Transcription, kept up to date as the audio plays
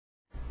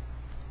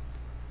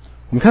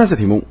我们看这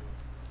题目，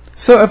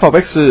设 f of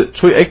x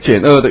除以 x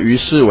减2的余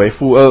式为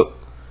负2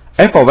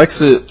 ，f of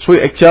x 除以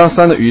x 加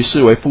3的余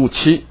式为负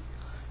7，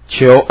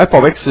求 f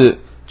of x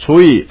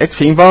除以 x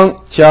平方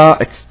加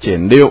x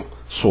减6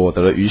所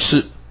得的余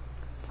式。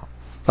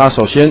那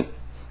首先，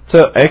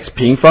这 x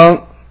平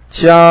方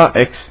加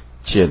x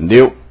减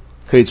6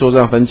可以做这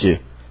样分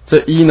解，这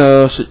1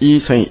呢是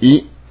1乘以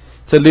1，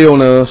这6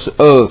呢是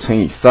2乘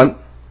以3。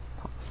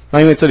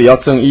那因为这里要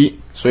正1，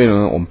所以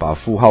呢我们把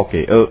负号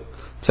给2，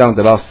这样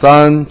得到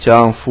3加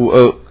上负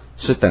2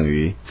是等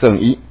于正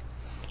1。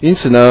因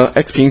此呢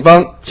x 平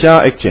方加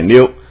x 减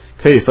6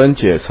可以分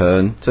解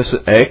成这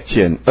是 x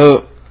减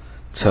2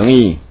乘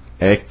以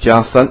x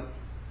加3。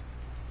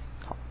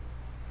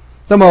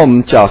那么我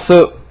们假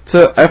设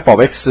这 f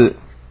of x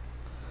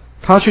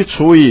它去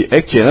除以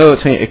x 减2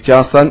乘以 x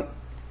加3，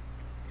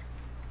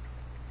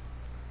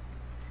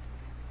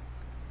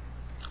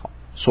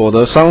所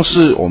得商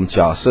式我们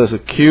假设是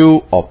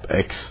q of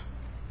x。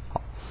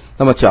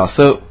那么假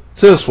设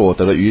这所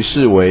得的余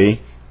式为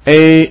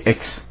ax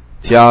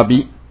加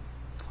b。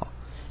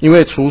因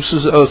为除式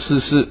是二次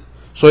式，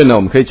所以呢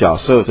我们可以假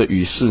设这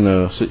余式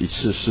呢是一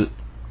次式。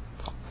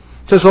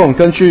这时候我们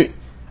根据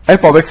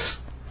f of x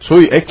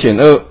除以 x 减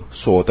2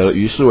所得的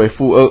余式为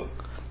负2，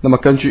那么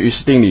根据余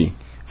式定理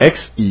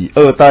x 以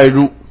2代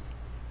入，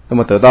那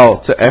么得到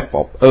这 f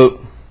of 2，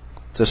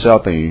这是要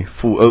等于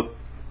负2。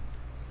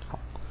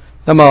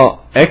那么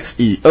x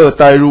以2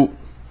代入，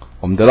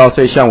我们得到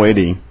这一项为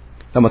0，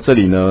那么这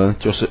里呢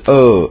就是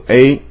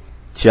 2a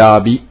加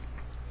b，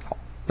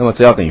 那么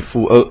这要等于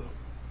负2。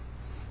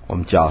我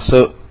们假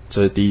设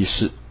这是第一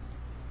式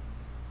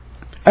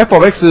 ，f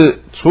of x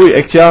除以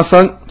x 加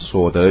3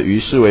所得的余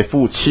式为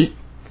负7，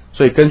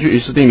所以根据余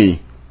式定理，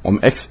我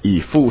们 x 以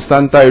负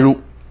3代入，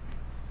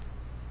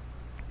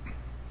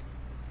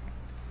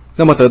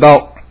那么得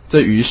到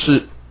这余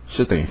式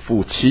是等于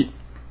负7。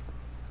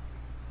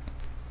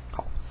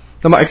好，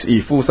那么 x 以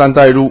负3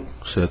代入，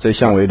使得这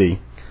项为0，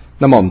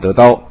那么我们得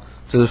到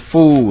这是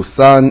负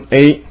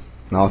 3a，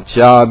 然后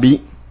加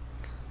b，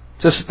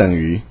 这是等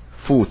于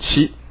负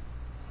7。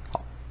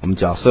我们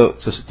假设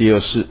这是第二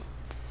式，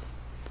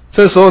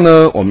这时候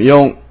呢，我们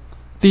用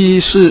第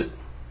一式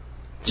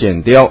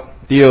减掉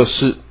第二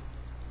式，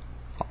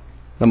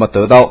那么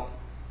得到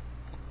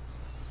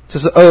这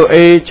是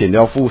 2a 减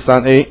掉负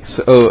 3a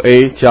是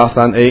 2a 加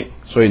 3a，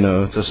 所以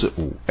呢这是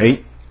 5a。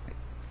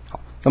好，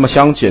那么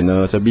相减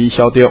呢，这 b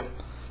消掉，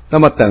那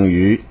么等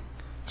于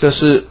这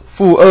是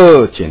负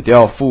2减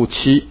掉负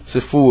7是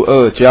负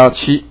2加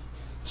7，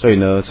所以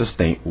呢这是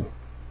等于5。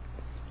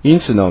因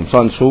此呢，我们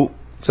算出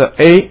这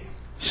a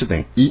是等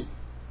于1。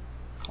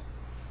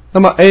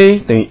那么 a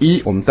等于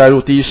1，我们代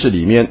入第一式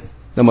里面，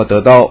那么得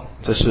到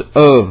这是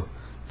2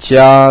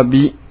加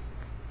b，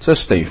 这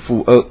是等于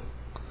负2。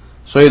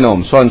所以呢，我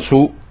们算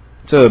出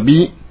这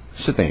b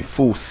是等于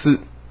负4，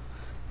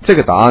这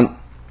个答案。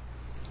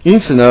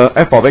因此呢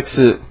 ，f of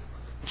x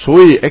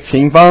除以 x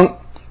平方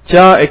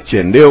加 x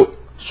减6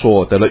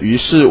所得的余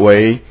式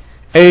为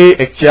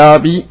ax 加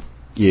b，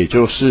 也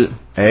就是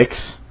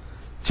x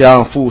加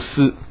上负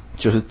4，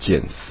就是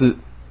减4。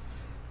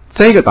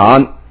这个答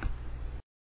案